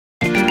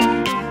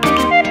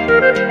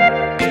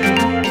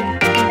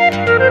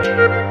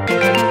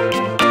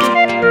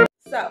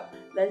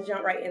let's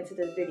jump right into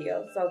this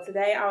video. So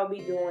today I'll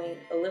be doing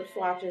lip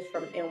swatches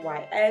from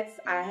NYX.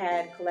 I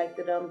had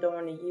collected them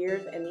during the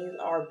years, and these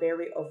are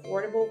very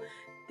affordable.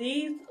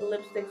 These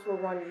lipsticks will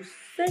run you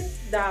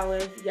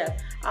 $6.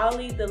 Yes, I'll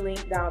leave the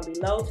link down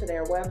below to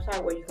their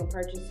website where you can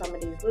purchase some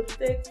of these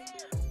lipsticks,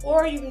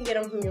 or you can get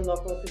them from your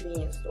local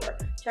convenience store.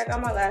 Check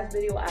out my last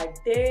video I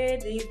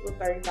did. These were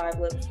 35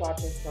 lip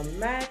swatches from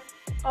MAC.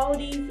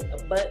 Oldies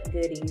but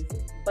goodies,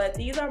 but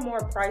these are more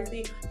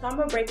pricey, so I'm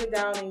gonna break it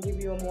down and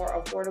give you a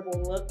more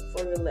affordable look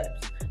for your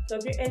lips. So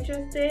if you're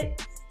interested,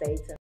 stay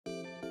tuned.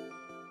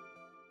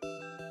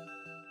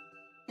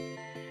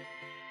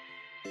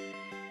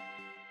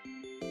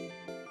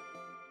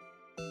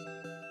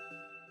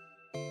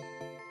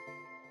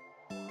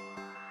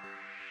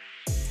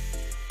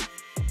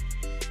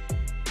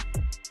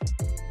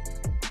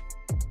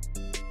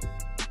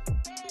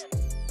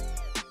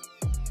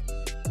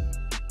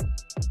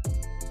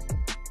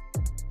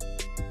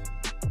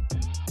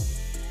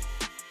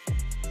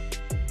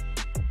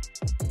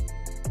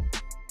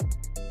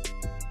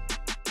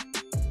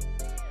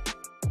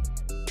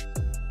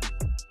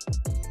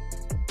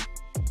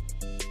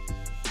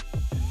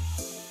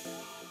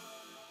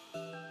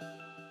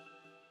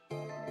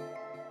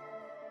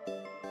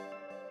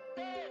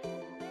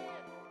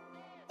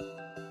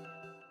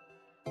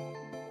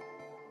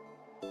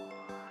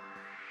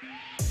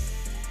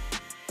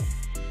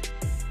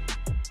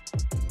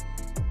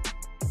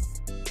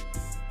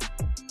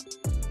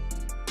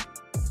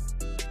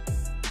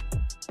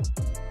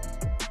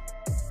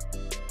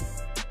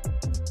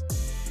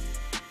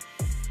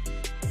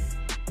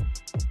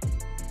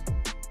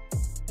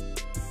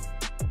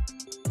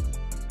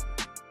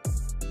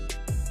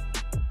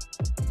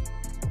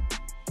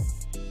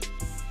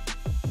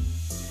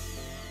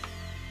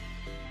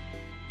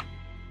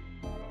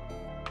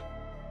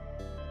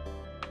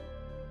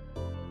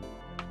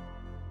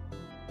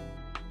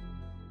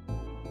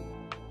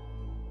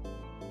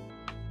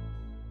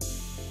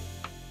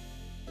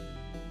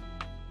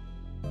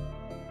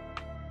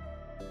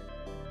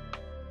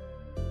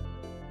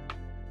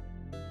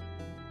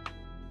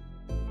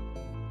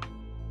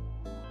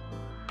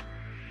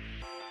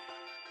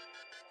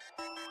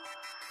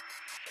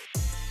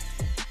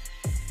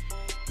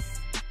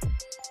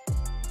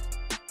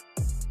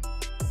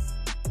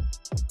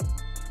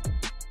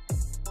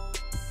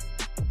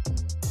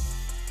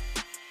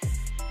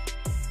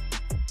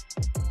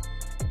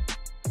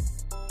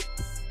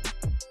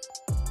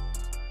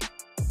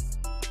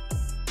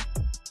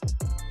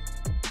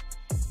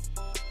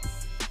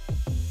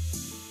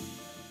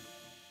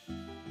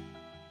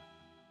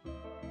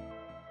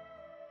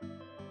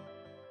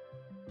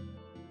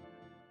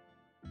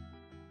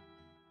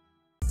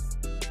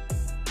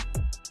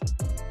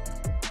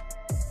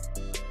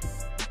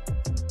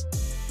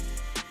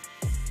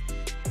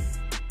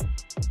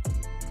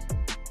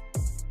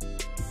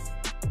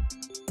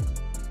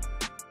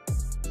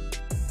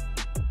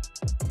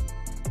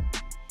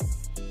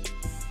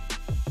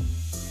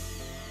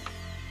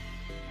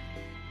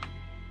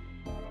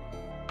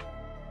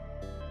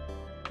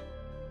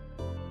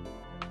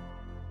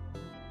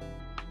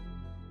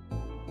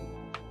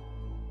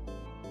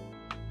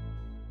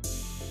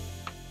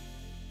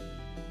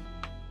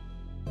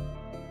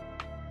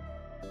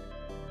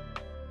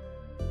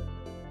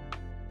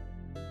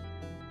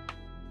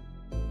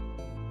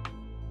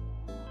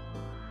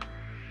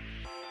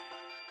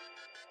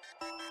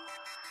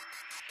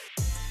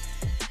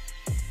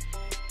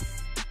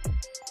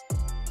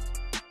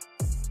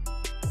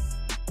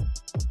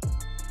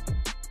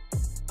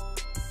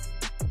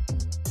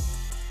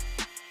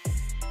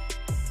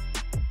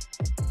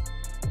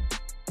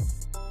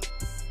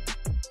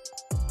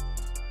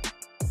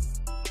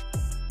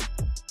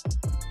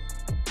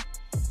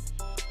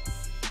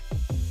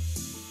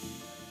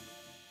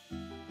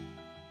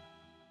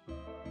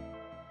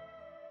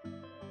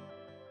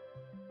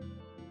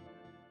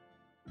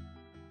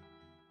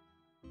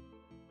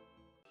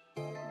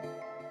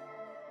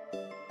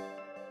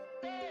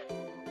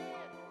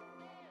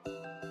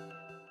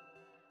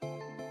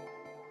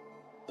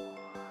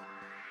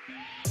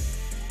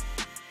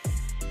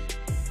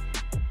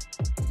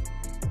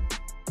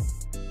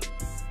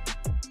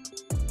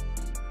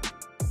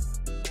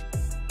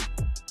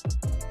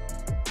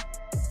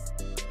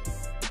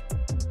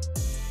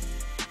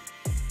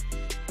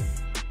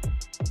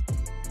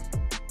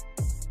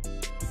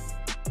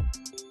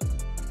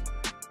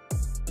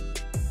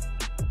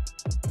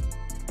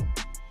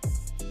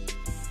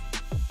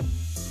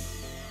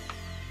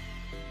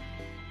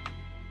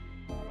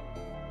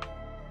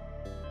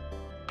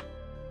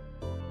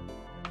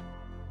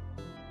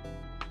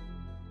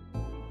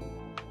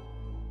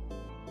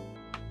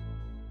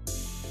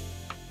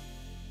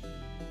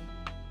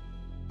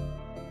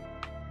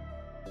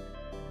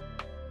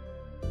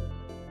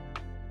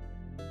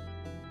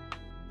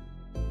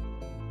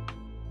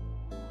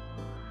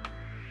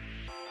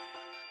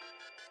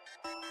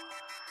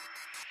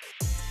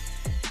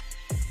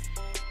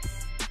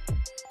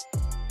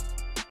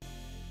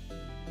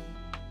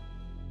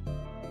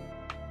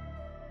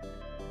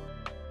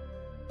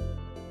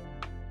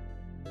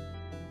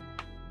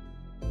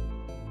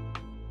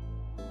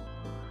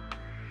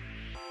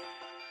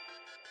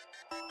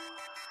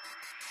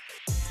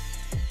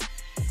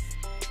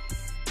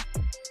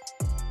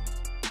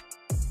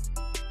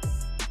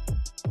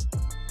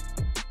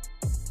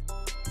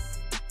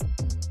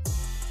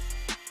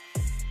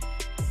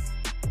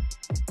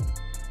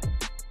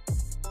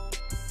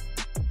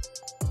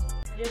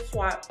 just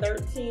swapped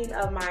 13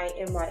 of my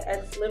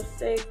NYX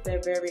lipsticks.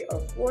 They're very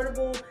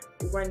affordable.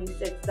 They run you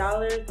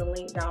 $6. The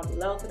link down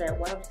below to their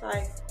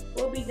website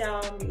will be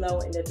down below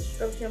in the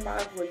description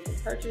box where you can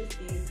purchase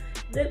these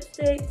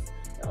lipsticks.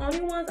 The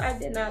only ones I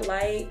did not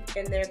like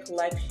in their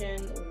collection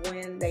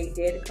when they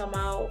did come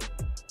out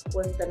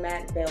was the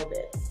matte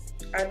velvet.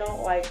 I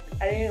didn't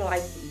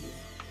like these.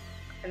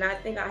 And I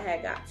think I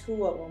had got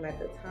 2 of them at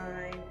the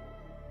time.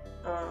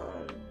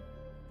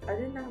 I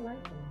did not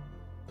like them.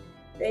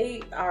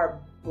 They are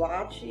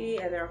blotchy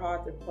and they're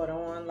hard to put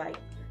on like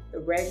the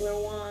regular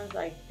ones,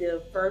 like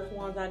the first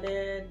ones I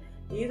did.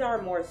 These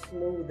are more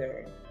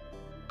smoother.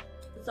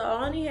 So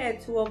I only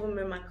had 2 of them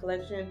in my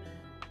collection.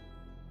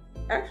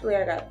 Actually,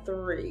 I got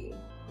 3.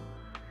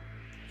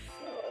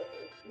 So,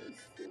 let me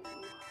see.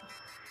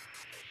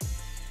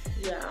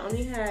 Yeah,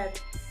 I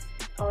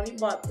only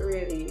bought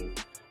 3 of these.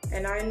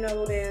 And I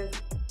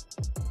noticed,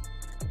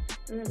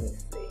 let me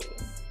see.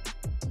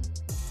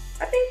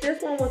 I think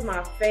this one was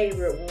my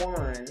favorite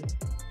one.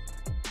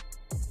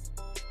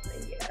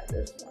 Yeah,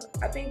 this one.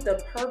 I think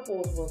the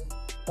purples was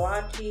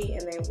blotchy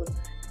and they was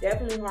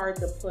definitely hard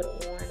to put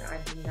on. I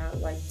do not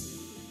like these.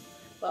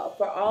 But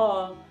for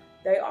all,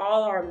 they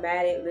all are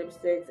matted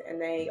lipsticks and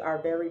they are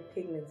very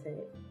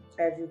pigmented,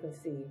 as you can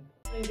see.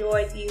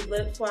 Enjoyed these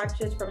lip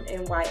swatches from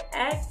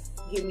NYX.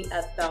 Give me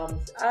a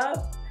thumbs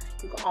up.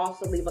 You can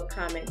also leave a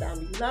comment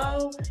down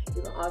below.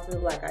 You can also,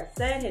 like I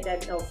said, hit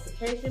that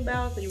notification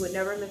bell so you would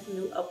never miss a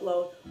new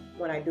upload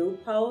when I do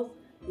post.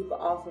 You can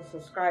also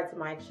subscribe to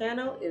my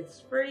channel. It's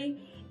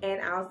free.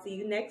 And I'll see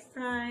you next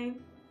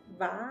time.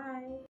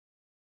 Bye.